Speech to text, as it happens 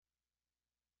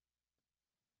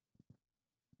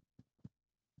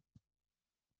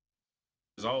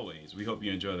As always, we hope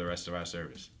you enjoy the rest of our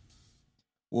service.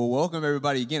 Well, welcome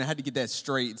everybody. Again, I had to get that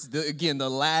straight. It's the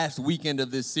last weekend of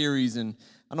this series, and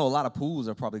I know a lot of pools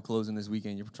are probably closing this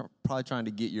weekend. You're probably trying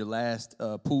to get your last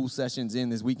pool sessions in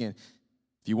this weekend.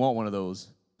 If you want one of those,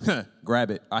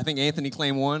 grab it. I think Anthony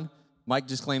claimed one. Mike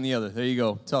just claimed the other. There you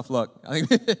go. Tough luck. I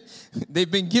think they've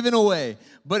been given away.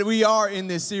 But we are in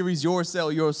this series, Your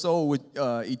Cell, Your Soul, with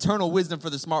eternal wisdom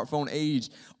for the smartphone age.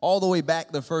 All the way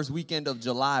back the first weekend of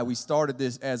July, we started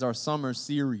this as our summer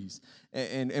series.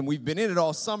 And we've been in it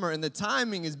all summer. And the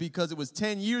timing is because it was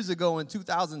 10 years ago in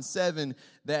 2007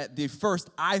 that the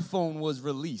first iPhone was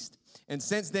released. And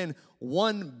since then,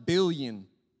 1 billion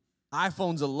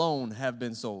iPhones alone have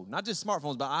been sold. Not just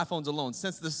smartphones, but iPhones alone.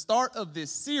 Since the start of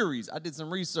this series, I did some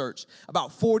research. About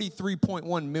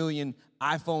 43.1 million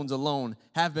iPhones alone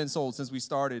have been sold since we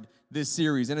started this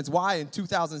series. And it's why in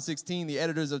 2016, the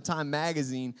editors of Time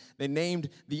magazine, they named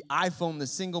the iPhone the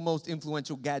single most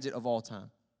influential gadget of all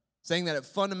time, saying that it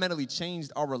fundamentally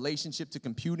changed our relationship to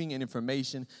computing and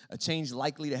information, a change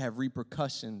likely to have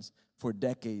repercussions for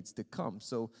decades to come.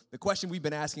 So the question we've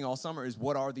been asking all summer is,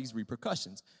 what are these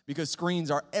repercussions? Because screens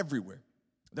are everywhere.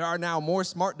 There are now more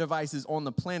smart devices on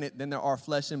the planet than there are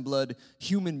flesh and blood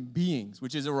human beings,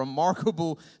 which is a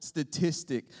remarkable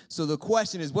statistic. So the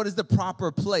question is, what is the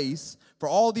proper place for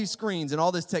all these screens and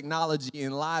all this technology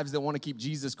in lives that want to keep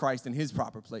Jesus Christ in his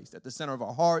proper place, at the center of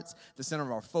our hearts, the center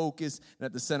of our focus, and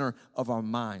at the center of our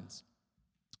minds?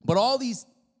 But all these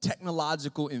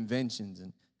technological inventions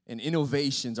and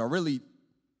innovations are really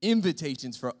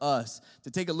invitations for us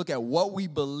to take a look at what we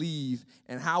believe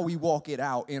and how we walk it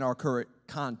out in our current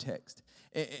context.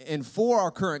 And for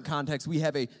our current context, we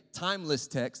have a timeless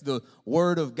text, the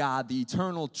Word of God, the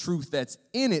eternal truth that's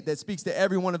in it that speaks to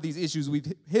every one of these issues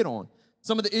we've hit on.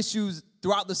 Some of the issues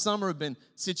throughout the summer have been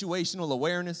situational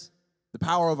awareness, the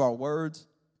power of our words,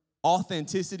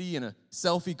 authenticity in a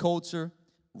selfie culture,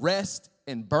 rest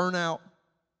and burnout,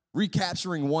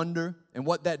 recapturing wonder and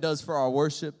what that does for our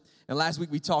worship. And last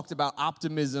week we talked about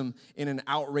optimism in an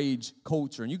outrage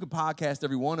culture. And you can podcast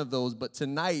every one of those, but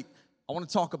tonight I want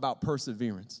to talk about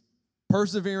perseverance.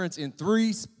 Perseverance in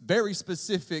three very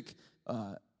specific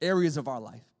areas of our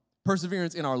life.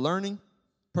 Perseverance in our learning,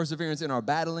 perseverance in our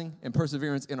battling, and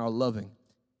perseverance in our loving.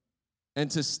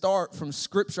 And to start from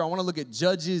Scripture, I want to look at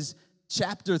Judges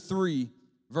chapter 3,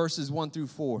 verses 1 through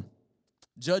 4.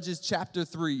 Judges chapter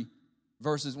 3,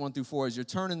 verses 1 through 4. As you're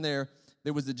turning there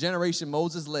was the generation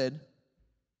Moses led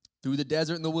through the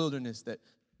desert and the wilderness that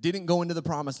didn't go into the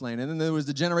promised land. And then there was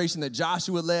the generation that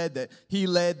Joshua led,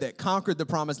 that conquered the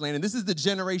promised land. And this is the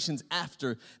generations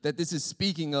after that this is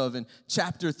speaking of in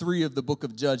chapter 3 of the book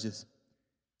of Judges.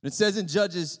 And it says in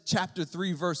Judges chapter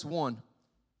 3, verse 1,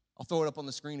 I'll throw it up on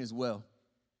the screen as well.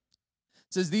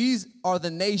 It says, "These are the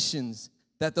nations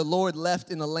that the Lord left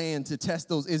in the land to test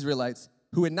those Israelites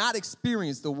who had not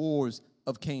experienced the wars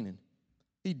of Canaan.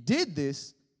 He did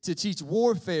this to teach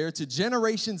warfare to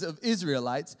generations of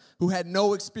Israelites who had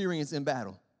no experience in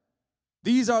battle.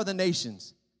 These are the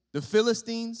nations: the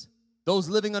Philistines, those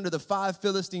living under the 5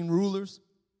 Philistine rulers,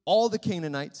 all the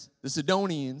Canaanites, the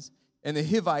Sidonians, and the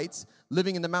Hivites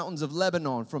living in the mountains of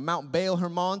Lebanon, from Mount Baal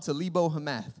Hermon to Lebo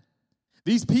Hamath.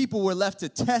 These people were left to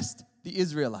test the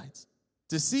Israelites,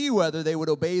 to see whether they would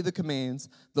obey the commands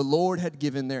the Lord had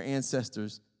given their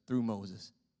ancestors through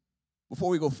Moses." Before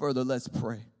we go further, let's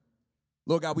pray.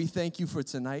 Lord God, we thank you for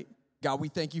tonight. God, we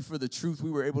thank you for the truth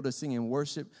we were able to sing in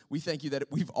worship. We thank you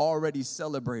that we've already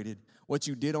celebrated what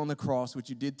you did on the cross, what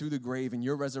you did through the grave, and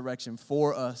your resurrection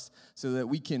for us so that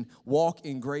we can walk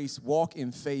in grace, walk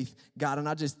in faith. God, and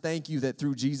I just thank you that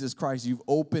through Jesus Christ, you've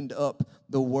opened up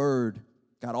the word.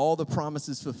 God, all the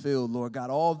promises fulfilled, Lord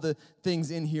God, all the things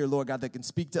in here, Lord God, that can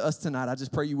speak to us tonight. I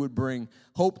just pray you would bring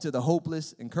hope to the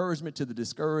hopeless, encouragement to the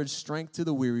discouraged, strength to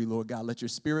the weary, Lord God. Let your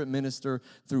spirit minister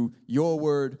through your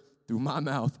word, through my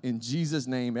mouth. In Jesus'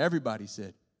 name, everybody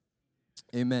said,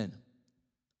 amen.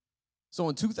 So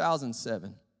in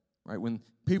 2007, right, when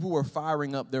people were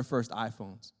firing up their first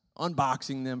iPhones,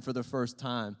 unboxing them for the first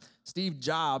time, Steve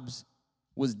Jobs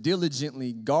was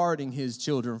diligently guarding his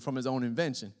children from his own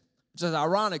invention. Which is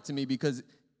ironic to me because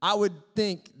I would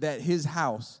think that his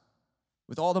house,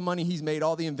 with all the money he's made,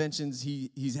 all the inventions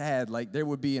he's had, like there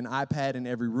would be an iPad in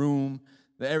every room.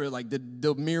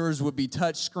 The mirrors would be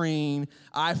touchscreen.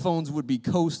 iPhones would be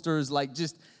coasters.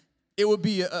 It would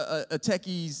be a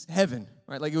techie's heaven,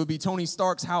 right? Like it would be Tony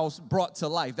Stark's house brought to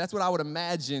life. That's what I would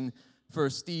imagine for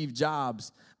Steve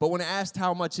Jobs. But when asked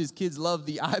how much his kids love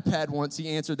the iPad once, he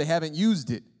answered they haven't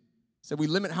used it. He said we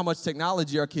limit how much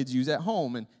technology our kids use at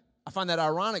home. And I find that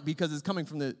ironic because it's coming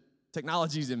from the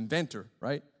technology's inventor,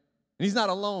 right? And he's not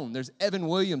alone. There's Evan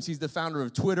Williams. He's the founder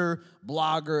of Twitter,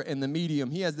 Blogger, and The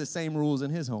Medium. He has the same rules in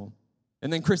his home.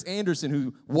 And then Chris Anderson,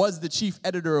 who was the chief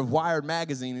editor of Wired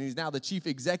magazine, and he's now the chief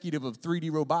executive of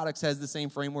 3D Robotics, has the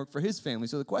same framework for his family.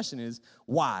 So the question is,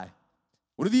 why?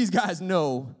 What do these guys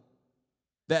know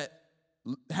that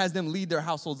has them lead their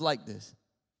households like this?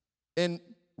 And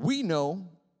we know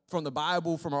from the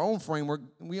Bible, from our own framework,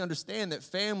 we understand that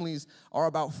families are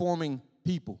about forming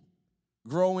people,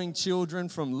 growing children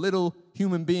from little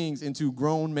human beings into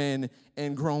grown men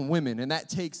and grown women. And that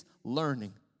takes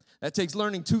learning. That takes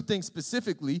learning two things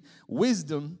specifically: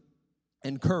 wisdom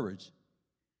and courage.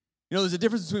 You know, there's a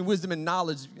difference between wisdom and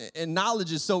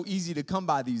knowledge is so easy to come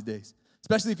by these days,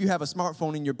 especially if you have a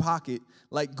smartphone in your pocket.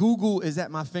 Like, Google is at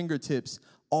my fingertips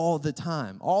all the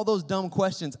time. All those dumb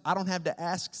questions, I don't have to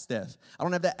ask Steph. I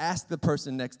don't have to ask the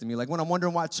person next to me. Like when I'm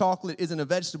wondering why chocolate isn't a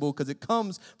vegetable because it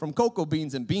comes from cocoa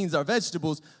beans and beans are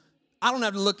vegetables, I don't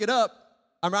have to look it up.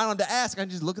 I don't have to ask. I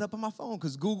just look it up on my phone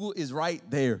because Google is right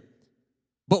there.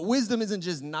 But wisdom isn't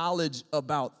just knowledge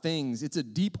about things. It's a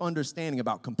deep understanding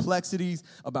about complexities,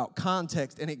 about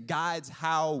context, and it guides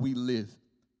how we live.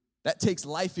 That takes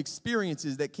life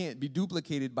experiences that can't be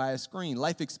duplicated by a screen,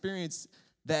 life experience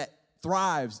that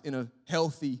thrives in a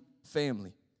healthy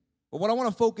family. But what I want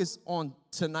to focus on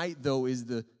tonight, though, is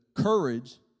the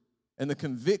courage and the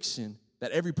conviction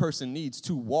that every person needs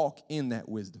to walk in that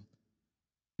wisdom.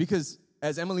 Because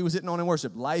as Emily was hitting on in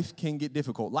worship, life can get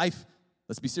difficult. Life,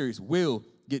 let's be serious, will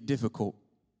get difficult.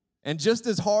 And just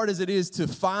as hard as it is to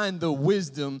find the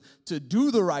wisdom to do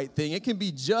the right thing, it can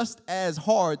be just as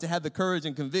hard to have the courage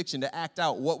and conviction to act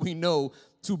out what we know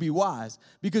to be wise.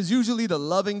 Because usually the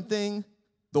loving thing,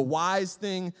 the wise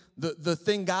thing, the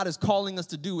thing God is calling us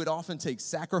to do, it often takes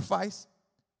sacrifice,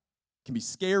 can be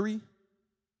scary,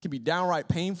 can be downright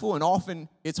painful, and often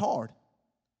it's hard.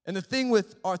 And the thing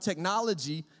with our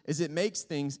technology is it makes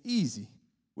things easy,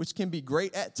 which can be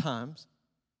great at times,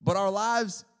 but our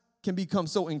lives can become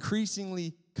so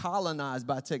increasingly colonized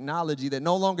by technology that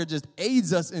no longer just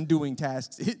aids us in doing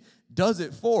tasks, it does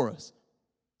it for us.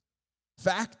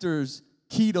 Factors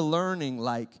key to learning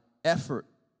like effort,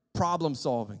 problem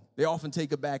solving, they often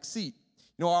take a back seat.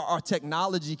 You know, our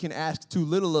technology can ask too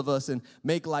little of us and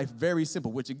make life very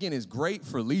simple, which again is great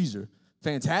for leisure,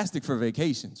 fantastic for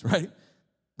vacations, right?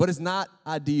 But it's not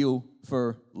ideal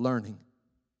for learning.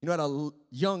 You know, at a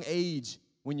young age,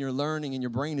 when you're learning and your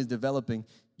brain is developing,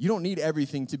 you don't need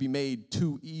everything to be made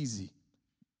too easy.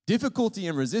 Difficulty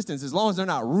and resistance, as long as they're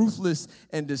not ruthless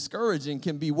and discouraging,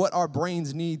 can be what our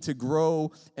brains need to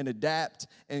grow and adapt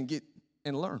and get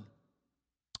and learn.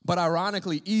 But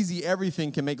ironically, easy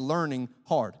everything can make learning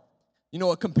hard. You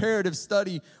know, a comparative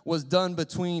study was done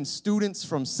between students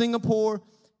from Singapore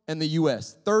and the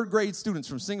U.S., third grade students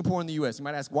from Singapore and the U.S. You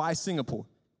might ask, why Singapore?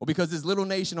 Well, because this little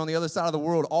nation on the other side of the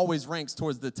world always ranks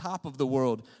towards the top of the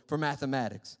world for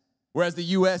mathematics. Whereas the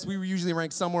U.S., we usually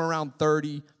rank somewhere around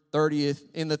 30th,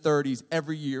 in the 30s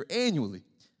every year annually.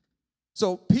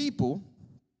 So people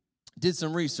did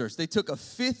some research. They took a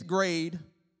fifth grade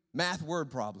math word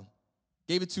problem,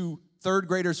 gave it to third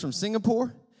graders from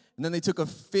Singapore, and then they took a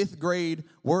fifth grade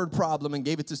word problem and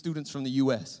gave it to students from the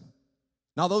U.S.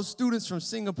 Now, those students from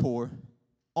Singapore,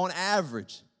 on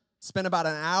average, spent about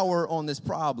an hour on this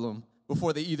problem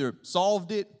before they either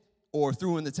solved it or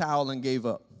threw in the towel and gave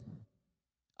up.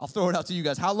 I'll throw it out to you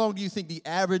guys. How long do you think the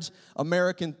average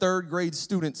American third grade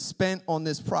student spent on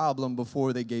this problem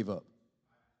before they gave up?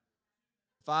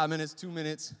 5 minutes, 2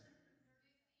 minutes,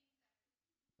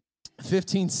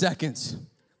 15 seconds.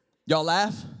 Y'all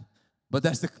laugh? But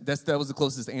that was the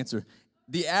closest answer.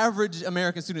 The average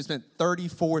American student spent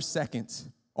 34 seconds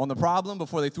on the problem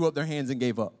before they threw up their hands and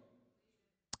gave up.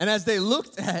 And as they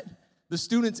looked at the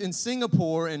students in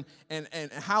Singapore and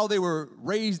how they were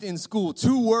raised in school,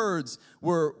 two words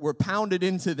were pounded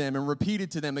into them and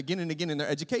repeated to them again and again in their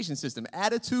education system: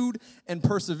 attitude and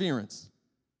perseverance.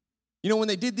 You know, when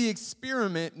they did the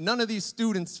experiment, none of these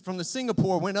students from the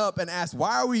Singapore went up and asked,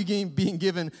 why are we being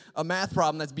given a math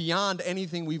problem that's beyond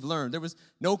anything we've learned? There was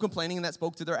no complaining, and that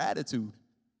spoke to their attitude.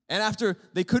 And after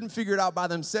they couldn't figure it out by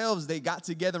themselves, they got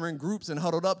together in groups and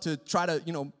huddled up to try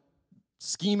to,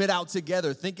 scheme it out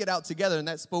together, think it out together, and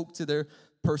that spoke to their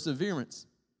perseverance.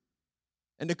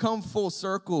 And to come full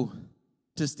circle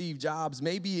to Steve Jobs,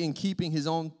 maybe in keeping his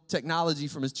own technology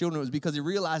from his children, it was because he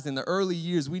realized in the early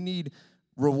years we need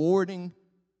rewarding,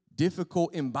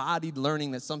 difficult, embodied learning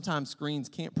that sometimes screens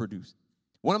can't produce.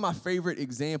 One of my favorite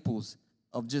examples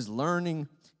of just learning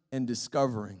and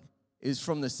discovering is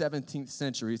from the 17th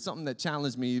century. It's something that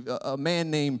challenged me. A man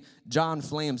named John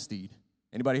Flamsteed.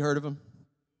 Anybody heard of him?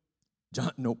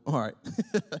 John? Nope. All right.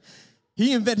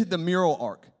 He invented the mural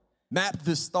art. mapped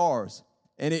the stars.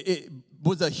 And it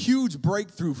was a huge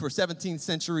breakthrough for 17th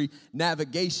century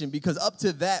navigation because up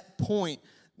to that point,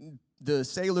 the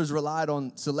sailors relied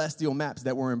on celestial maps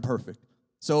that were imperfect.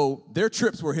 So their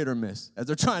trips were hit or miss as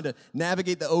they're trying to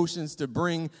navigate the oceans to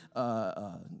bring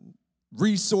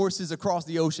resources across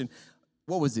the ocean.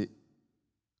 What was it?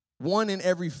 1 in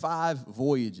every 5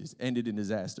 voyages ended in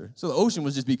disaster. So the ocean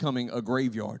was just becoming a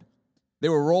graveyard. They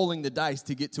were rolling the dice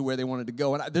to get to where they wanted to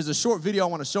go. And there's a short video I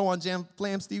want to show on Jam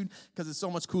Flam, Steve, because it's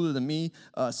so much cooler than me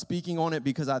speaking on it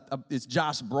because it's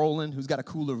Josh Brolin, who's got a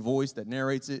cooler voice that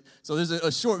narrates it. So there's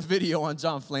a short video on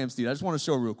John Flamsteed. I just want to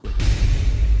show real quick.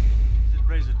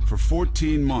 For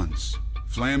 14 months,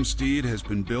 Flamsteed has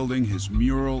been building his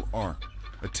mural arc,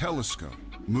 a telescope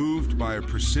moved by a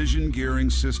precision gearing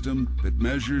system that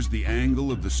measures the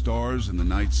angle of the stars in the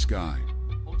night sky.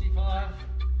 45,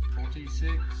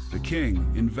 46. The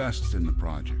king invests in the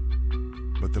project,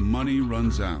 but the money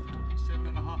runs out.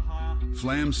 7.5 higher.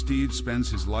 Flamsteed spends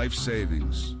his life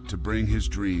savings to bring his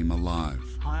dream alive.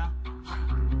 Higher.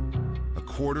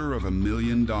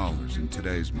 $250,000 in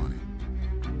today's money.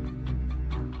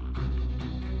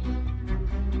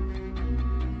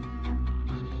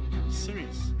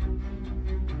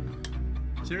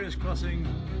 Sirius crossing.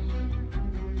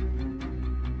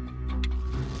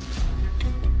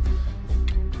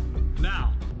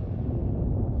 Now.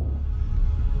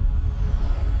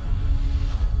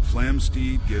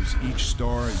 Flamsteed gives each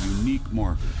star a unique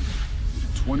marker,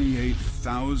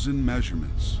 28,000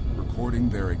 measurements recording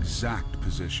their exact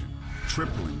position,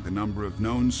 tripling the number of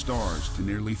known stars to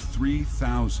nearly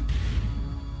 3,000.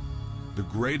 The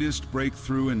greatest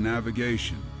breakthrough in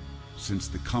navigation since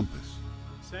the compass.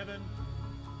 7.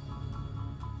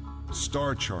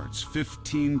 Star charts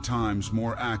 15 times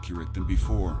more accurate than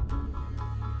before.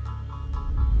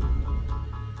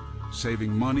 Saving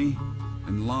money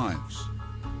and lives.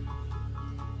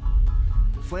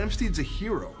 Flamsteed's a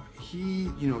hero. He,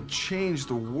 changed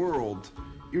the world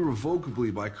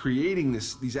irrevocably by creating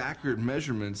these accurate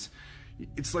measurements.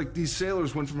 It's like these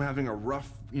sailors went from having a rough,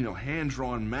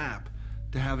 hand-drawn map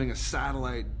to having a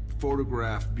satellite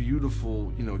photographed,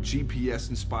 beautiful,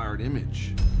 GPS-inspired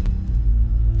image.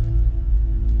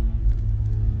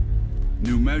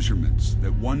 New measurements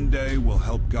that one day will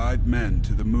help guide men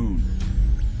to the moon.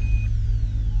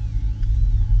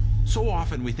 So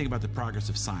often we think about the progress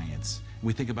of science.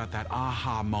 We think about that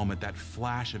aha moment, that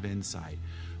flash of insight.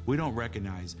 We don't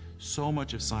recognize so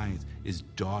much of science is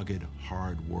dogged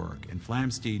hard work. And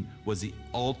Flamsteed was the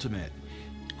ultimate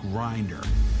grinder.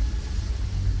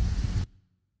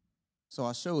 So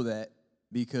I show that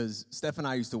because Steph and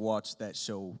I used to watch that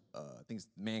show, I think it's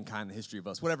Mankind, the History of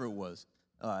Us, whatever it was.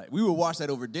 We would watch that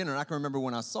over dinner, and I can remember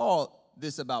when I saw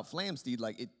this about Flamsteed,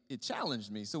 like it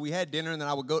challenged me. So we had dinner, and then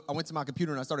I went to my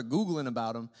computer and I started Googling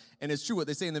about him. And it's true what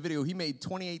they say in the video. He made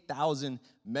 28,000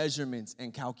 measurements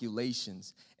and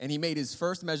calculations. And he made his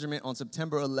first measurement on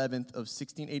September 11th of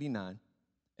 1689.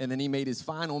 And then he made his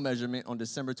final measurement on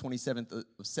December 27th of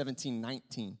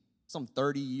 1719, some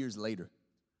 30 years later.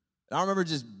 And I remember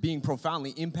just being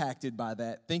profoundly impacted by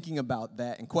that, thinking about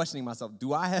that, and questioning myself,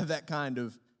 do I have that kind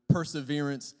of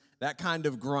perseverance, that kind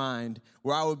of grind,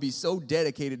 where I would be so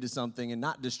dedicated to something and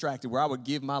not distracted, where I would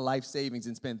give my life savings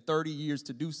and spend 30 years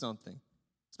to do something,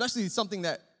 especially something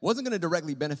that wasn't going to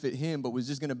directly benefit him, but was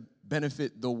just going to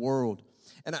benefit the world.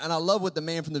 And I love what the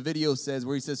man from the video says,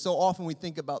 where he says, so often we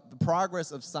think about the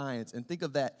progress of science and think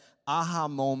of that aha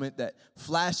moment, that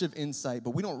flash of insight,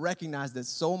 but we don't recognize that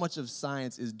so much of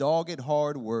science is dogged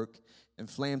hard work, and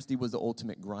Flamsteed was the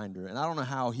ultimate grinder. And I don't know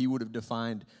how he would have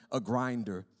defined a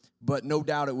grinder, but no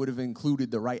doubt it would have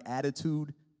included the right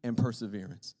attitude and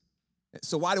perseverance.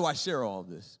 So why do I share all of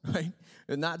this, right?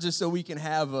 And not just so we can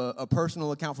have a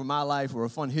personal account for my life or a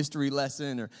fun history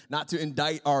lesson, or not to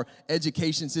indict our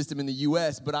education system in the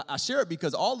U.S., but I share it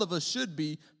because all of us should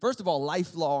be, first of all,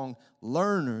 lifelong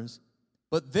learners.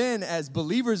 But then as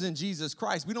believers in Jesus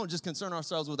Christ, we don't just concern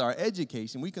ourselves with our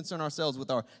education. We concern ourselves with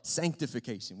our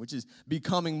sanctification, which is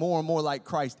becoming more and more like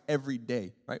Christ every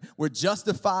day, right? We're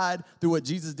justified through what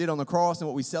Jesus did on the cross and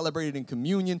what we celebrated in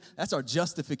communion. That's our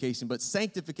justification. But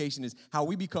sanctification is how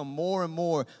we become more and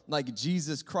more like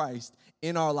Jesus Christ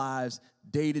in our lives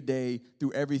day to day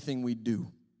through everything we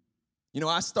do.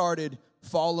 I started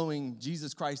following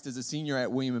Jesus Christ as a senior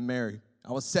at William & Mary.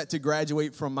 I was set to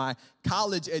graduate from my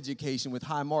college education with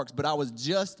high marks, but I was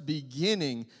just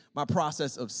beginning my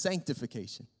process of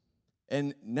sanctification.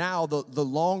 And now, the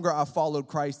longer I followed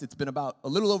Christ, it's been about a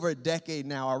little over a decade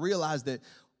now, I realized that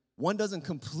one doesn't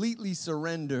completely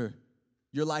surrender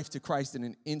your life to Christ in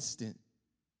an instant,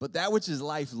 but that which is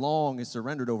lifelong is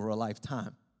surrendered over a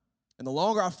lifetime. And the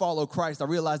longer I follow Christ, I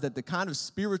realize that the kind of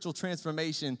spiritual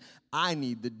transformation I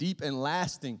need, the deep and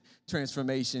lasting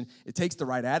transformation, it takes the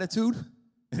right attitude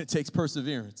and it takes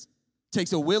perseverance. It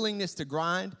takes a willingness to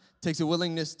grind, it takes a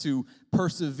willingness to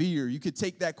persevere. You could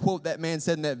take that quote that man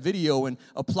said in that video and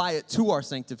apply it to our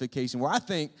sanctification, where I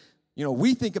think,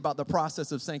 we think about the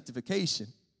process of sanctification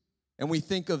and we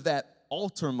think of that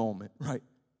altar moment, right?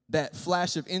 That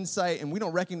flash of insight, and we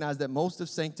don't recognize that most of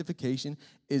sanctification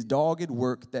is dogged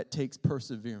work that takes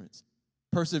perseverance.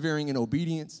 Persevering in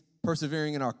obedience,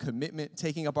 persevering in our commitment,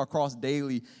 taking up our cross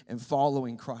daily, and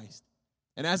following Christ.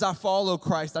 And as I follow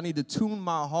Christ, I need to tune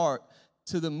my heart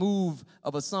to the move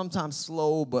of a sometimes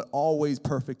slow but always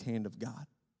perfect hand of God.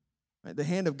 Right? The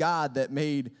hand of God that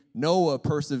made Noah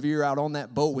persevere out on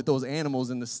that boat with those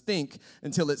animals in the stink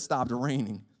until it stopped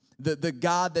raining. The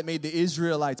God that made the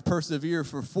Israelites persevere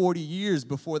for 40 years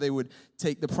before they would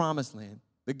take the promised land.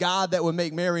 The God that would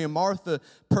make Mary and Martha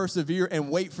persevere and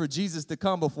wait for Jesus to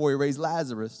come before he raised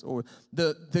Lazarus. Or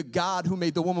the God who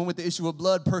made the woman with the issue of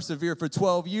blood persevere for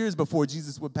 12 years before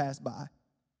Jesus would pass by.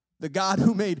 The God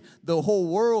who made the whole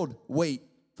world wait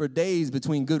for days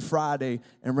between Good Friday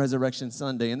and Resurrection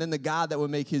Sunday. And then the God that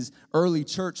would make his early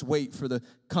church wait for the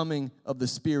coming of the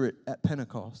Spirit at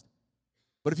Pentecost.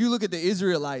 But if you look at the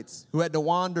Israelites who had to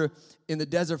wander in the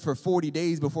desert for 40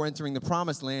 days before entering the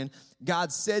promised land,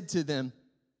 God said to them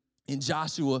in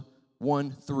Joshua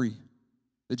 1:3,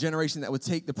 the generation that would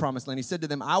take the promised land, he said to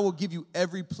them, I will give you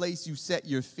every place you set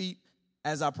your feet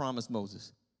as I promised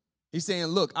Moses. He's saying,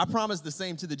 look, I promised the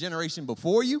same to the generation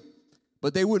before you,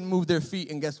 but they wouldn't move their feet,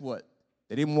 and guess what?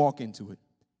 They didn't walk into it.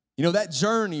 That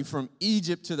journey from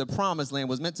Egypt to the promised land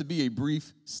was meant to be a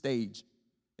brief stage.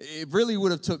 It really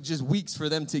would have took just weeks for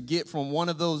them to get from one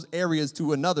of those areas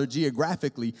to another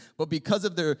geographically. But because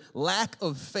of their lack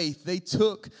of faith, they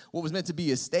took what was meant to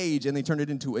be a stage and they turned it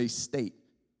into a state.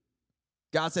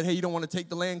 God said, hey, you don't want to take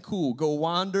the land? Cool. Go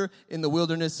wander in the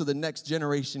wilderness so the next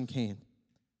generation can.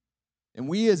 And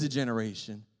we as a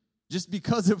generation, just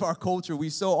because of our culture,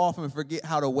 we so often forget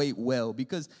how to wait well.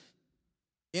 Because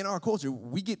in our culture,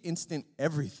 we get instant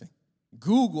everything.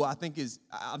 Google, I think,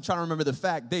 I'm trying to remember the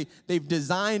fact, they've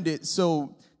designed it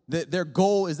so that their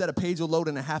goal is that a page will load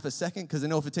in a half a second, because they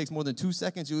know if it takes more than 2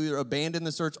 seconds, you'll either abandon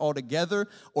the search altogether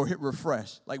or hit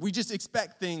refresh. Like, we just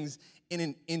expect things in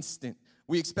an instant.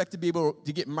 We expect to be able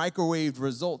to get microwaved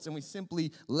results, and we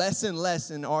simply, less and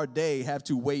less in our day, have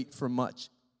to wait for much.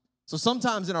 So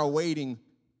sometimes in our waiting,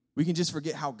 we can just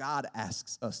forget how God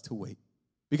asks us to wait.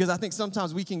 Because I think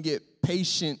sometimes we can get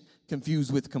patient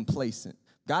confused with complacent.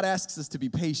 God asks us to be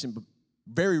patient, but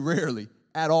very rarely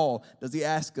at all does he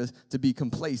ask us to be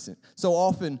complacent. So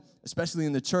often, especially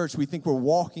in the church, we think we're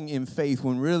walking in faith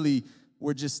when really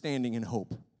we're just standing in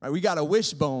hope. Right? We got a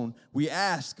wishbone, we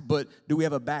ask, but do we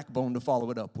have a backbone to follow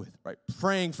it up with? Right?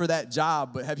 Praying for that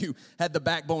job, but have you had the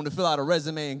backbone to fill out a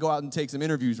resume and go out and take some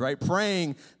interviews? Right?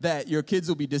 Praying that your kids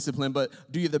will be disciplined, but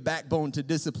do you have the backbone to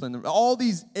discipline them? All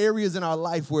these areas in our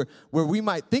life where we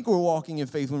might think we're walking in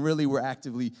faith when really we're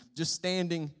actively just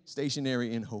standing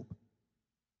stationary in hope.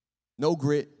 No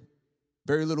grit,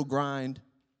 very little grind,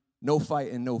 no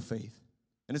fight, and no faith.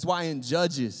 And it's why in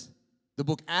Judges, the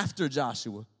book after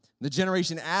Joshua, the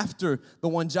generation after the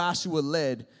one Joshua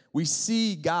led, we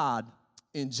see God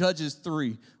in Judges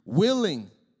 3 willing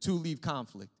to leave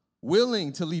conflict,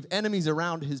 willing to leave enemies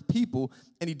around his people,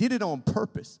 and he did it on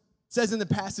purpose. It says in the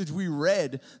passage we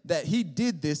read that he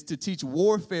did this to teach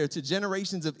warfare to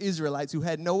generations of Israelites who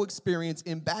had no experience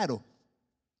in battle.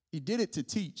 He did it to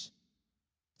teach.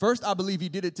 First, I believe he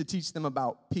did it to teach them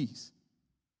about peace.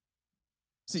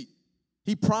 See,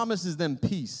 he promises them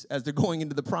peace as they're going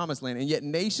into the promised land, and yet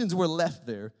nations were left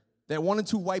there that wanted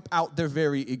to wipe out their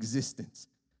very existence.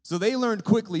 So they learned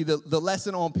quickly the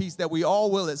lesson on peace that we all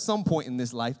will at some point in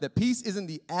this life, that peace isn't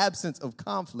the absence of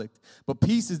conflict, but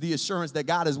peace is the assurance that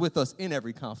God is with us in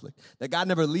every conflict, that God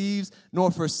never leaves nor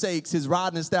forsakes. His rod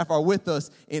and his staff are with us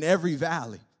in every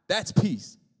valley. That's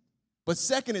peace. But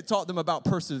second, it taught them about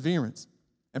perseverance.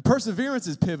 And perseverance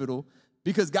is pivotal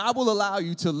because God will allow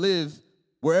you to live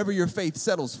wherever your faith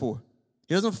settles for.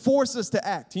 He doesn't force us to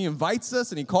act. He invites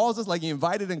us and he calls us like he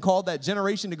invited and called that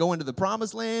generation to go into the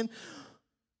promised land,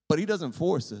 but he doesn't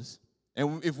force us.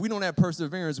 And if we don't have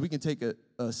perseverance, we can take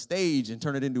a stage and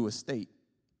turn it into a state.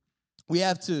 We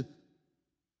have to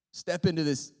step into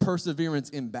this perseverance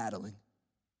in battling.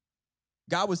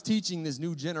 God was teaching this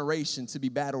new generation to be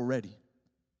battle ready.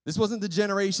 This wasn't the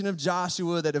generation of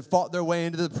Joshua that had fought their way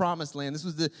into the promised land. This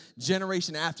was the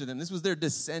generation after them. This was their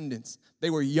descendants.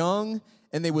 They were young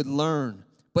and they would learn,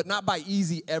 but not by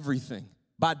easy everything,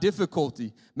 by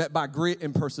difficulty met by grit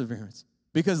and perseverance.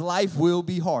 Because life will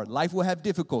be hard. Life will have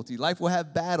difficulty. Life will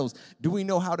have battles. Do we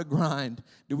know how to grind?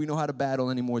 Do we know how to battle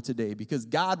anymore today? Because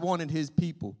God wanted his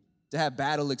people to have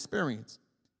battle experience.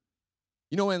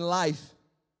 You know, in life,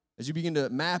 as you begin to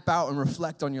map out and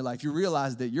reflect on your life, you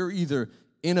realize that you're either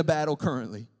in a battle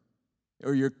currently,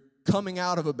 or you're coming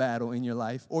out of a battle in your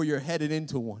life, or you're headed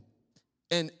into one.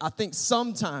 And I think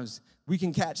sometimes we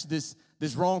can catch this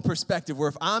wrong perspective where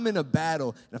if I'm in a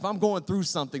battle and if I'm going through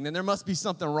something, then there must be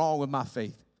something wrong with my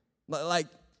faith. Like,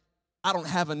 I don't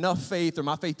have enough faith or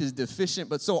my faith is deficient,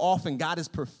 but so often God is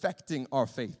perfecting our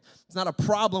faith. It's not a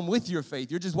problem with your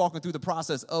faith. You're just walking through the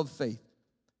process of faith.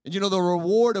 And you know, the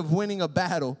reward of winning a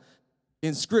battle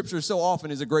in Scripture so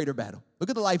often is a greater battle. Look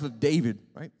at the life of David,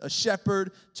 right? A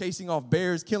shepherd chasing off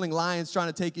bears, killing lions, trying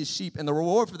to take his sheep. And the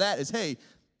reward for that is, hey,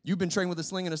 you've been trained with a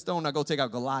sling and a stone, now go take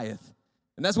out Goliath.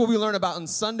 And that's what we learn about in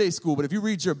Sunday school. But if you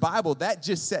read your Bible, that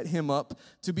just set him up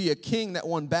to be a king that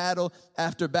won battle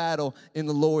after battle in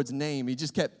the Lord's name. He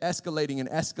just kept escalating and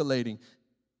escalating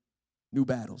new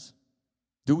battles.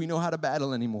 Do we know how to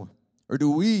battle anymore? Or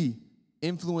do we,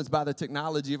 influenced by the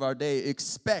technology of our day,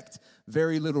 expect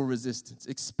very little resistance,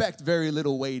 expect very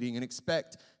little waiting, and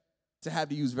expect to have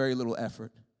to use very little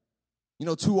effort? You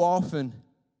know, too often,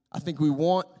 I think we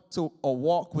want a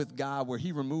walk with God where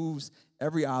he removes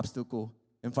every obstacle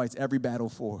and fights every battle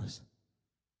for us,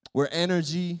 where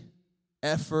energy,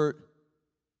 effort,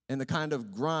 and the kind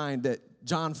of grind that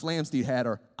John Flamsteed had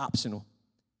are optional.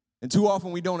 And too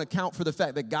often we don't account for the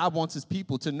fact that God wants his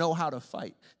people to know how to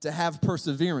fight, to have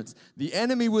perseverance. The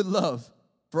enemy would love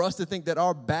for us to think that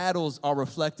our battles are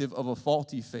reflective of a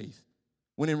faulty faith,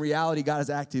 when in reality God is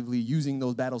actively using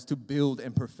those battles to build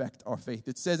and perfect our faith.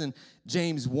 It says in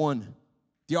James 1,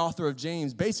 the author of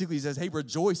James basically says, hey,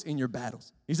 rejoice in your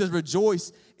battles. He says,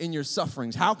 rejoice in your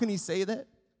sufferings. How can he say that?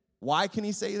 Why can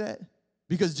he say that?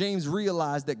 Because James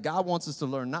realized that God wants us to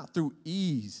learn not through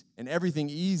ease and everything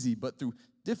easy, but through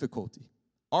difficulty.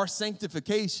 Our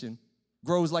sanctification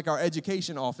grows like our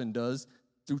education often does,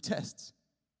 through tests.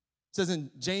 It says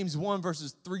in James 1,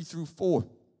 verses 3 through 4,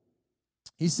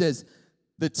 he says,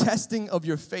 the testing of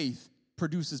your faith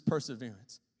produces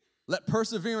perseverance. Let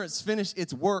perseverance finish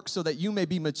its work so that you may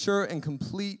be mature and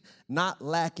complete, not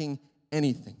lacking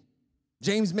anything.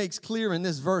 James makes clear in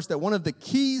this verse that one of the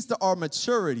keys to our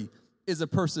maturity is a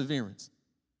perseverance.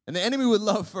 And the enemy would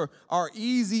love for our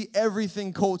easy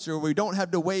everything culture where we don't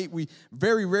have to wait, we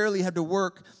very rarely have to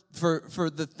work for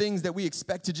the things that we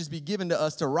expect to just be given to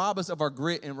us, to rob us of our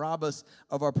grit and rob us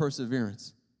of our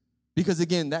perseverance. Because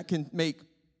again, that can make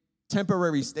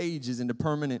temporary stages into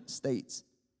permanent states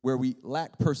where we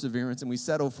lack perseverance and we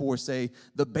settle for, say,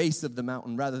 the base of the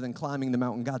mountain rather than climbing the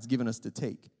mountain God's given us to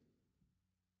take.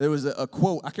 There was a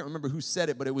quote, I can't remember who said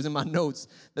it, but it was in my notes,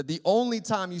 that the only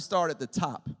time you start at the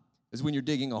top is when you're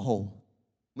digging a hole.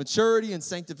 Maturity and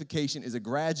sanctification is a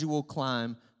gradual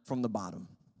climb from the bottom.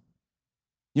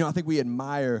 You know, I think we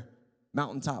admire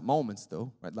mountaintop moments,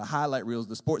 though, right? The highlight reels,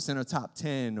 the Sports Center top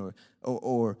 10,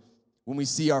 or when we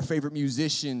see our favorite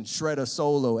musician shred a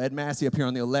solo, Ed Massey up here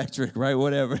on the electric, right,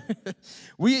 whatever.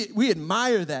 we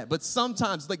admire that, but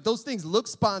sometimes, like, those things look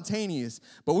spontaneous,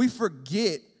 but we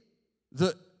forget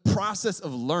the process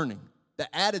of learning,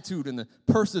 the attitude and the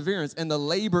perseverance and the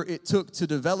labor it took to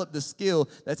develop the skill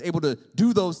that's able to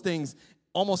do those things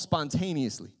almost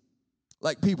spontaneously.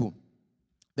 Like people,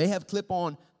 they have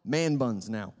clip-on man buns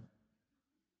now.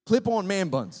 Clip-on man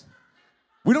buns.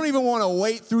 We don't even want to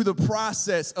wait through the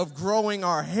process of growing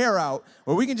our hair out,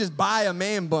 where we can just buy a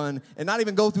man bun and not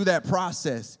even go through that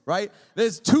process, right?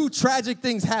 There's two tragic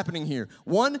things happening here.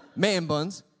 One, man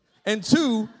buns, and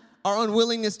two, our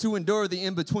unwillingness to endure the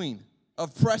in-between,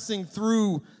 of pressing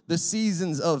through the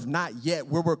seasons of not yet,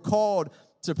 where we're called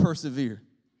to persevere.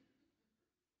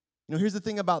 You know, here's the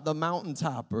thing about the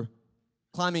mountaintop or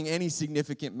climbing any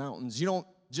significant mountains. You don't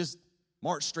just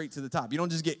march straight to the top. You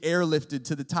don't just get airlifted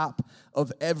to the top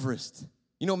of Everest.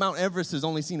 You know, Mount Everest has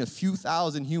only seen a few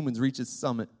thousand humans reach its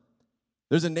summit.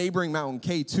 There's a neighboring mountain,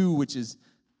 K2, which is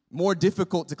more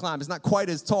difficult to climb. It's not quite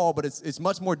as tall, but it's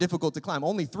much more difficult to climb.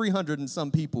 Only 300 and some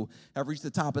people have reached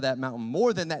the top of that mountain.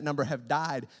 More than that number have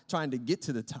died trying to get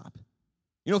to the top.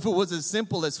 You know, if it was as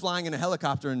simple as flying in a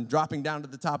helicopter and dropping down to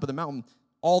the top of the mountain,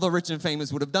 all the rich and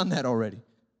famous would have done that already.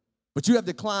 But you have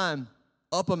to climb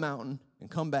up a mountain and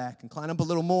come back and climb up a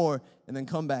little more and then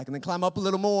come back and then climb up a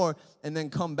little more and then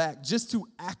come back just to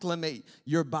acclimate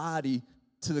your body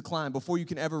to the climb before you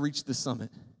can ever reach the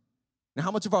summit. Now,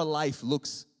 how much of our life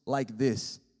looks like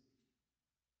this?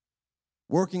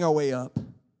 Working our way up,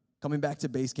 coming back to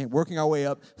base camp, working our way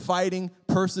up, fighting,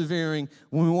 persevering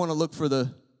when we want to look for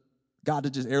the God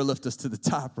to just airlift us to the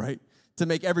top, right? to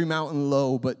make every mountain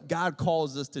low, but God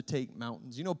calls us to take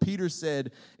mountains. You know, Peter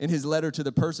said in his letter to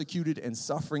the persecuted and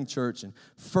suffering church in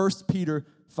 1 Peter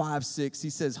 5:6, he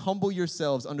says, humble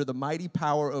yourselves under the mighty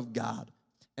power of God,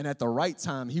 and at the right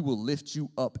time, he will lift you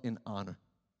up in honor.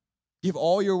 Give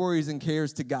all your worries and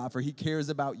cares to God, for he cares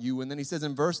about you. And then he says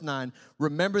in verse 9,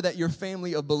 remember that your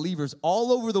family of believers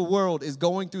all over the world is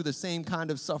going through the same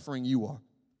kind of suffering you are.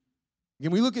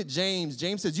 Again, we look at James.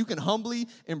 James says you can humbly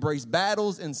embrace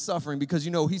battles and suffering because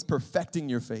you know he's perfecting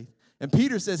your faith. And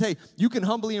Peter says, hey, you can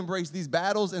humbly embrace these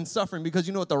battles and suffering because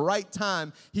you know at the right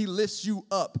time, he lifts you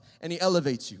up and he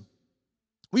elevates you.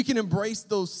 We can embrace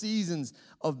those seasons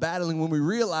of battling when we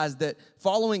realize that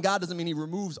following God doesn't mean he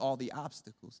removes all the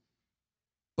obstacles,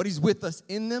 but he's with us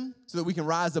in them so that we can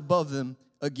rise above them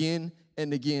again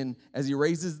and again as he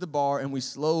raises the bar and we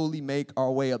slowly make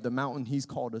our way up the mountain he's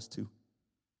called us to.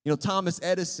 You know, Thomas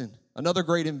Edison, another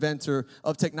great inventor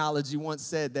of technology, once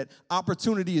said that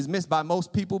opportunity is missed by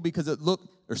most people because it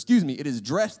is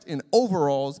dressed in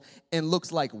overalls and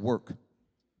looks like work.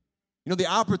 You know, the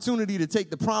opportunity to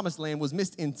take the promised land was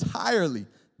missed entirely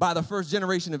by the first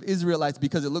generation of Israelites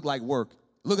because it looked like work.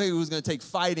 It looked like it was going to take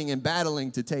fighting and battling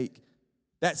to take.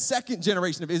 That second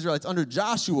generation of Israelites under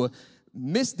Joshua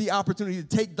missed the opportunity to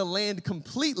take the land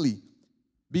completely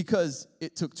because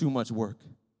it took too much work.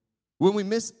 When we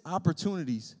miss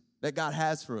opportunities that God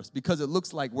has for us because it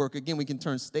looks like work, again, we can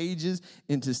turn stages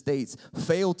into states,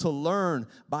 fail to learn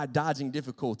by dodging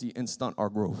difficulty, and stunt our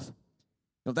growth.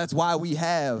 You know, that's why we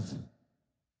have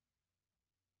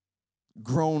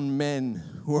grown men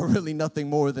who are really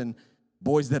nothing more than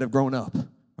boys that have grown up,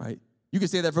 right? You can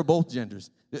say that for both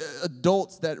genders.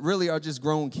 Adults that really are just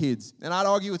grown kids. And I'd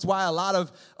argue it's why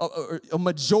a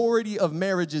majority of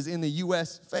marriages in the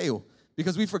U.S. fail.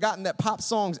 Because we've forgotten that pop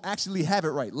songs actually have it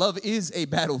right. Love is a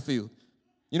battlefield.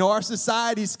 You know, our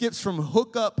society skips from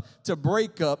hookup to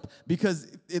breakup because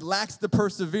it lacks the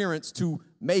perseverance to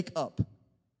make up,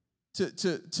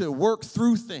 to work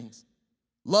through things.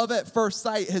 Love at first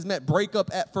sight has met breakup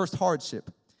at first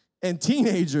hardship. And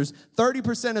teenagers,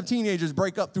 30% of teenagers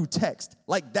break up through text.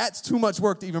 Like, that's too much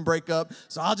work to even break up,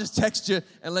 so I'll just text you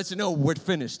and let you know we're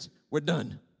finished. We're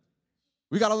done.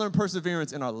 We got to learn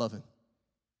perseverance in our loving.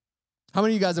 How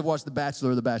many of you guys have watched The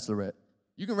Bachelor or The Bachelorette?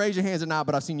 You can raise your hands or not,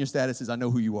 but I've seen your statuses. I know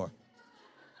who you are.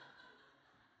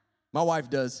 My wife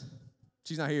does.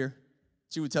 She's not here.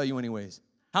 She would tell you anyways.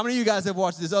 How many of you guys have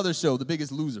watched this other show, The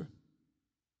Biggest Loser?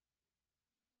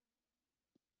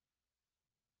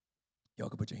 Y'all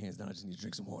can put your hands down. I just need to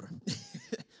drink some water.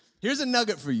 Here's a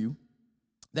nugget for you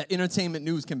that entertainment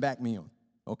news can back me on,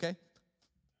 okay?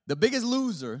 The Biggest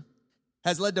Loser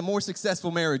has led to more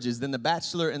successful marriages than The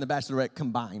Bachelor and The Bachelorette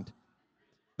combined.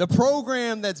 The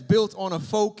program that's built on a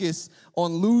focus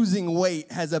on losing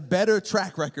weight has a better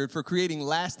track record for creating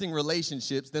lasting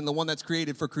relationships than the one that's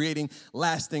created for creating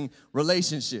lasting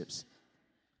relationships.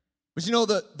 But you know,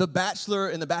 the Bachelor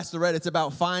and The Bachelorette, it's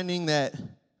about finding that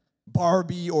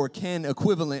Barbie or Ken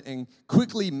equivalent and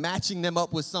quickly matching them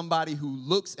up with somebody who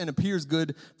looks and appears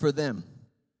good for them.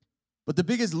 But The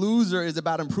Biggest Loser is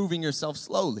about improving yourself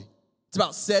slowly. It's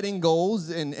about setting goals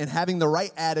and having the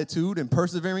right attitude and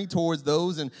persevering towards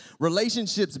those. And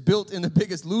relationships built in The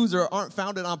Biggest Loser aren't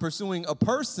founded on pursuing a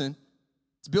person.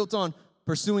 It's built on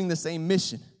pursuing the same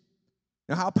mission.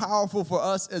 Now, how powerful for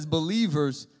us as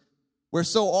believers, where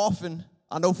so often,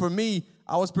 I know for me,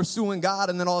 I was pursuing God,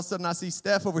 and then all of a sudden I see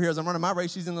Steph over here as I'm running my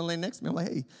race. She's in the lane next to me. I'm like,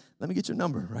 hey, let me get your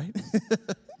number, right?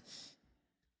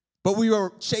 But we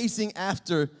were chasing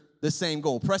after the same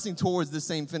goal, pressing towards the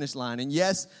same finish line. And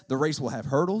yes, the race will have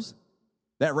hurdles.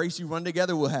 That race you run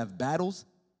together will have battles.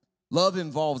 Love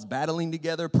involves battling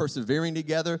together, persevering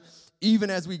together, even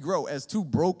as we grow as two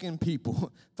broken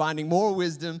people, finding more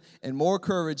wisdom and more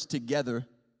courage together.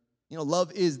 You know,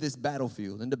 love is this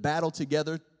battlefield, and to battle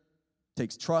together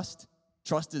takes trust.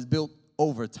 Trust is built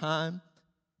over time.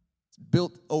 It's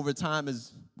built over time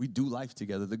as we do life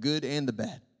together, the good and the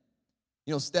bad.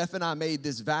 You know, Steph and I made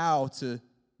this vow to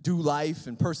do life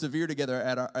and persevere together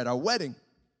at our wedding.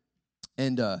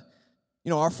 And, you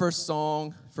know, our first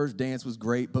dance was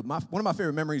great. But one of my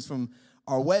favorite memories from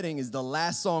our wedding is the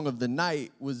last song of the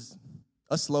night was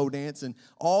a slow dance. And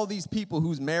all these people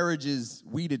whose marriages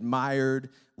we'd admired,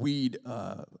 we'd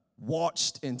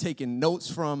watched and taken notes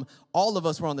from, all of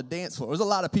us were on the dance floor. There was a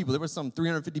lot of people. There were some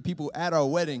 350 people at our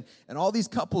wedding. And all these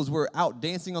couples were out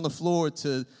dancing on the floor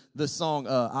to the song,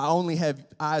 I Only Have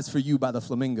Eyes for You by the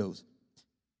Flamingos.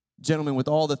 Gentlemen, with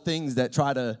all the things that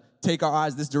try to take our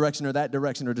eyes this direction or that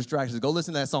direction or distractions, go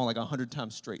listen to that song like 100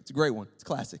 times straight. It's a great one. It's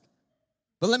classic.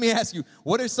 But let me ask you,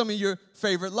 what are some of your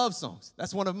favorite love songs?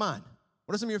 That's one of mine.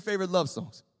 What are some of your favorite love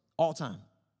songs all time?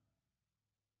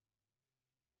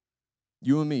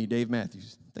 You and me, Dave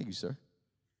Matthews. Thank you, sir.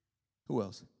 Who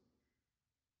else?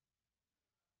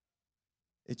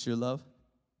 It's Your Love.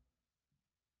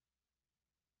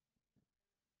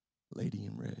 Lady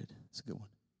in Red. That's a good one.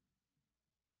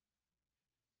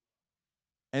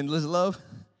 Endless Love.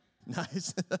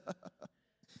 Nice.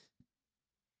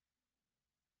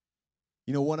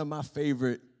 You know, one of my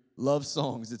favorite love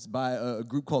songs, it's by a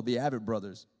group called the Avett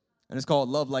Brothers, and it's called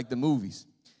Love Like the Movies.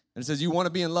 And it says, you want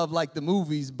to be in love like the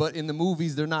movies, but in the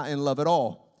movies, they're not in love at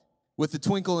all. With the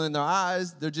twinkle in their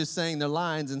eyes, they're just saying their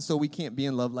lines, and so we can't be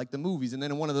in love like the movies. And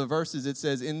then in one of the verses, it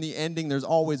says, in the ending, there's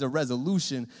always a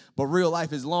resolution, but real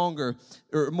life is longer,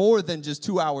 or more than just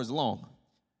 2 hours long.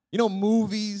 You know,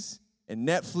 movies and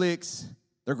Netflix,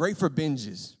 they're great for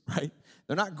binges, right?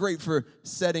 They're not great for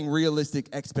setting realistic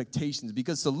expectations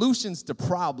because solutions to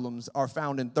problems are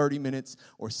found in 30 minutes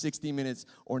or 60 minutes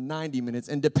or 90 minutes.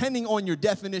 And depending on your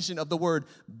definition of the word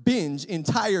binge,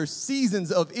 entire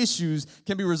seasons of issues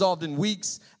can be resolved in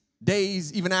weeks,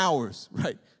 days, even hours,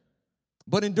 right?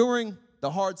 But enduring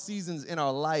the hard seasons in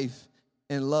our life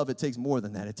and love, it takes more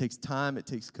than that. It takes time, it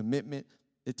takes commitment,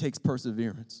 it takes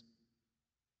perseverance.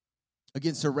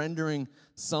 Again, surrendering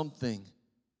something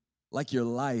like your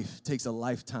life takes a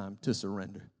lifetime to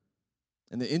surrender.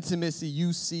 And the intimacy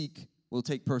you seek will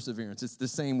take perseverance. It's the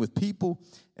same with people,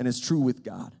 and it's true with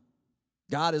God.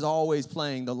 God is always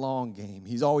playing the long game.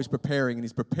 He's always preparing, and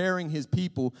he's preparing his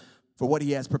people for what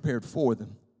he has prepared for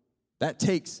them. That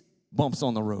takes bumps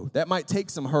on the road. That might take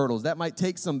some hurdles. That might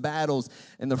take some battles,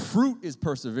 and the fruit is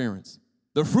perseverance.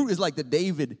 The fruit is like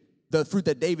the fruit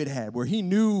that David had, where he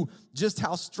knew just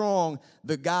how strong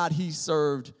the God he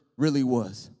served really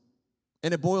was.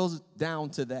 And it boils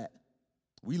down to that.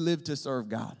 We live to serve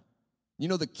God. You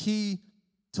know, the key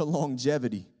to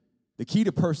longevity, the key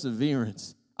to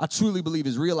perseverance, I truly believe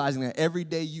is realizing that every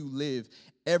day you live,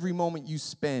 every moment you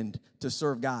spend to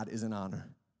serve God is an honor.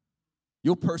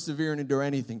 You'll persevere and endure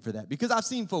anything for that. Because I've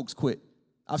seen folks quit.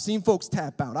 I've seen folks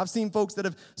tap out. I've seen folks that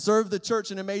have served the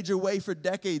church in a major way for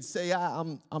decades say,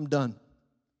 I'm done.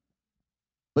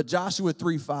 But Joshua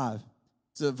 3:5,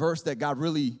 it's a verse that God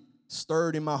really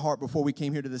stirred in my heart before we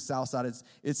came here to the south side.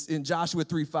 It's in Joshua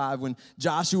 3:5 when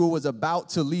Joshua was about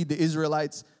to lead the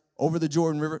Israelites over the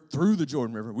Jordan River, through the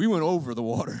Jordan River. We went over the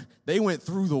water. They went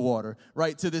through the water,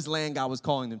 right, to this land God was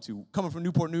calling them to. Coming from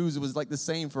Newport News, it was like the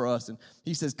same for us. And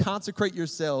he says, consecrate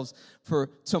yourselves, for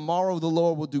tomorrow the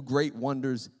Lord will do great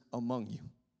wonders among you.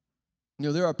 You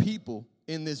know, there are people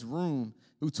in this room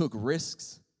who took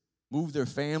risks, moved their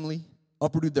family,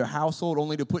 uprooted their household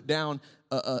only to put down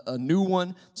a new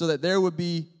one so that there would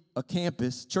be a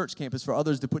campus, church campus, for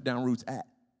others to put down roots at.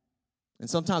 And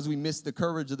sometimes we miss the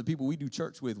courage of the people we do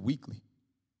church with weekly.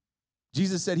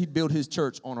 Jesus said he'd build his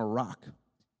church on a rock.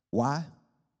 Why?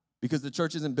 Because the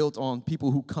church isn't built on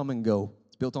people who come and go.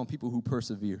 It's built on people who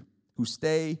persevere, who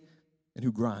stay, and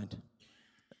who grind.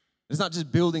 It's not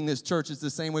just building this church. It's the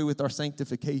same way with our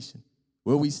sanctification.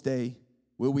 Will we stay?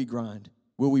 Will we grind?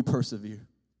 Will we persevere?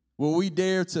 Will we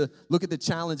dare to look at the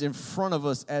challenge in front of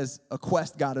us as a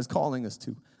quest God is calling us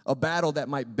to, a battle that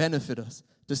might benefit us,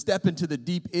 to step into the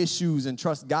deep issues and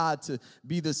trust God to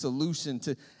be the solution,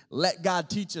 to let God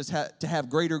teach us to have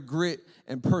greater grit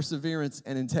and perseverance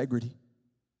and integrity.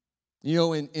 You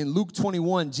know, in Luke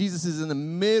 21, Jesus is in the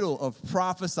middle of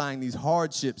prophesying these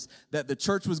hardships that the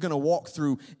church was going to walk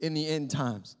through in the end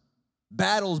times.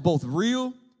 Battles both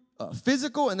real,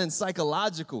 physical, and then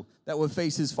psychological that would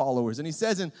face his followers. And he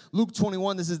says in Luke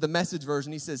 21, this is the Message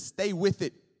version, he says, stay with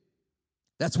it.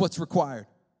 That's what's required.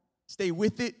 Stay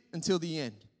with it until the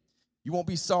end. You won't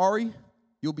be sorry,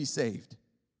 you'll be saved.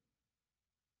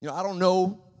 You know, I don't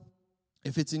know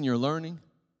if it's in your learning,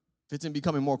 if it's in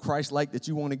becoming more Christ-like that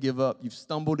you want to give up. You've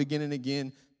stumbled again and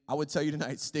again. I would tell you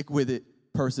tonight, stick with it,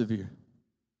 persevere.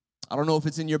 I don't know if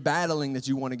it's in your battling that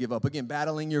you want to give up. Again,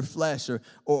 battling your flesh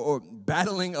or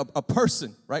battling a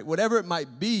person, right? Whatever it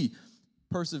might be,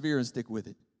 persevere and stick with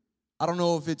it. I don't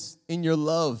know if it's in your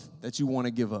love that you want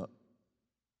to give up.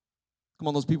 Come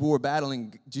on, those people who are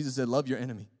battling, Jesus said, love your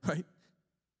enemy, right?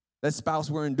 That spouse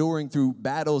we're enduring through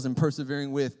battles and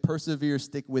persevering with, persevere,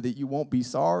 stick with it. You won't be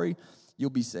sorry,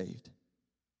 you'll be saved.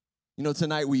 You know,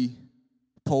 tonight we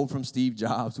pulled from Steve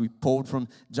Jobs, we pulled from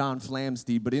John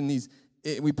Flamsteed, but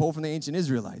we pulled from the ancient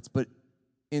Israelites. But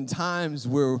in times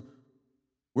where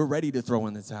we're ready to throw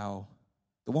in the towel,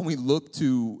 the one we look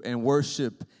to and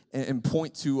worship and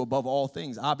point to above all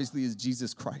things, obviously, is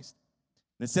Jesus Christ.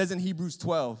 And it says in Hebrews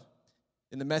 12,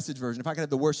 in the Message version, if I could have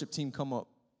the worship team come up.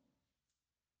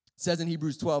 It says in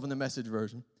Hebrews 12 in the Message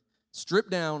version, strip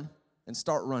down and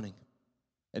start running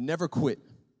and never quit.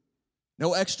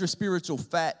 No extra spiritual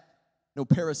fat, no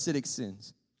parasitic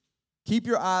sins. Keep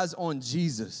your eyes on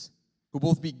Jesus, who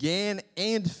both began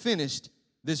and finished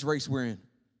this race we're in.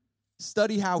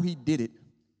 Study how he did it,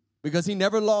 because he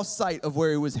never lost sight of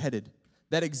where he was headed.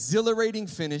 That exhilarating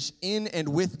finish in and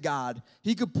with God,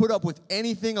 he could put up with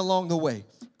anything along the way.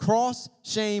 Cross,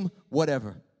 shame,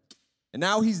 whatever. And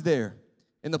now he's there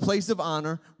in the place of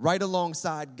honor right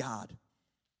alongside God.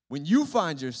 When you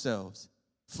find yourselves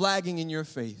flagging in your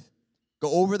faith,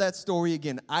 go over that story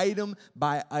again, item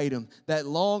by item. That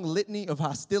long litany of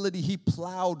hostility he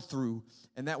plowed through,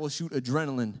 and that will shoot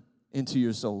adrenaline into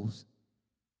your souls.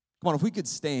 Come on, if we could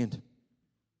stand.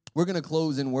 We're going to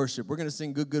close in worship. We're going to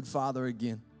sing Good, Good Father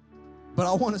again. But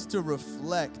I want us to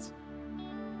reflect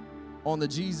on the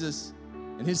Jesus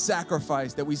and his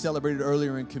sacrifice that we celebrated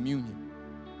earlier in communion.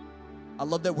 I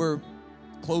love that we're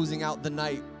closing out the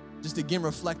night just again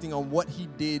reflecting on what he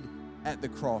did at the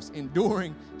cross,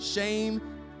 enduring shame,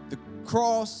 the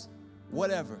cross,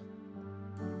 whatever.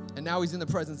 And now he's in the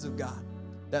presence of God.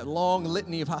 That long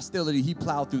litany of hostility he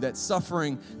plowed through, that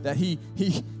suffering that he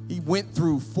went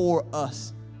through for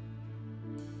us.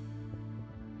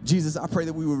 Jesus, I pray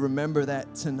that we would remember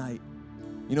that tonight.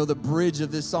 You know, the bridge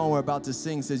of this song we're about to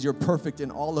sing says, you're perfect in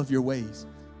all of your ways.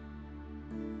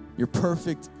 You're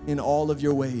perfect in all of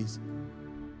your ways.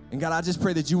 And God, I just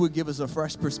pray that you would give us a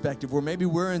fresh perspective where maybe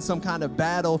we're in some kind of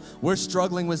battle, we're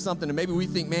struggling with something, and maybe we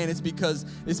think, man, it's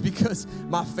because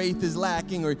my faith is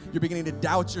lacking, or you're beginning to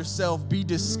doubt yourself, be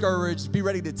discouraged, be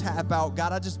ready to tap out.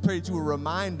 God, I just pray that you would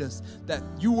remind us that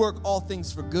you work all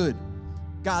things for good.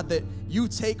 God, that you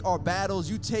take our battles,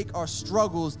 you take our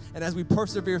struggles, and as we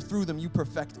persevere through them, you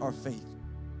perfect our faith.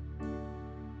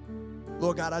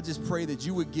 Lord God, I just pray that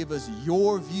you would give us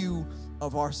your view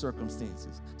of our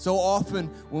circumstances. So often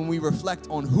when we reflect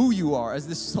on who you are, as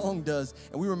this song does,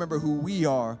 and we remember who we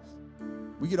are,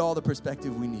 we get all the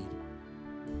perspective we need.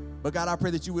 But God, I pray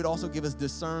that you would also give us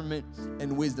discernment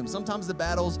and wisdom. Sometimes the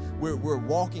battles we're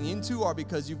walking into are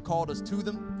because you've called us to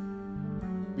them,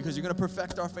 because you're going to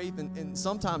perfect our faith, and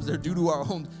sometimes they're due to our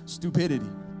own stupidity,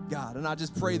 God. And I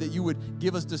just pray that you would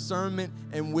give us discernment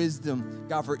and wisdom,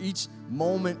 God, for each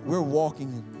moment we're walking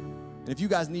in. And if you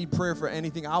guys need prayer for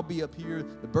anything, I'll be up here.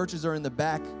 The Birches are in the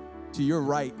back to your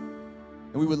right,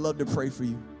 and we would love to pray for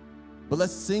you. But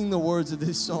let's sing the words of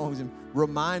these songs and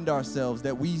remind ourselves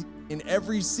that we, in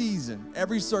every season,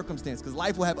 every circumstance, because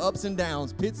life will have ups and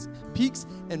downs, peaks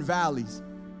and valleys,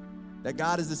 that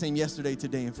God is the same yesterday,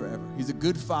 today, and forever. He's a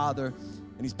good Father,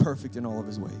 and he's perfect in all of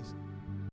his ways.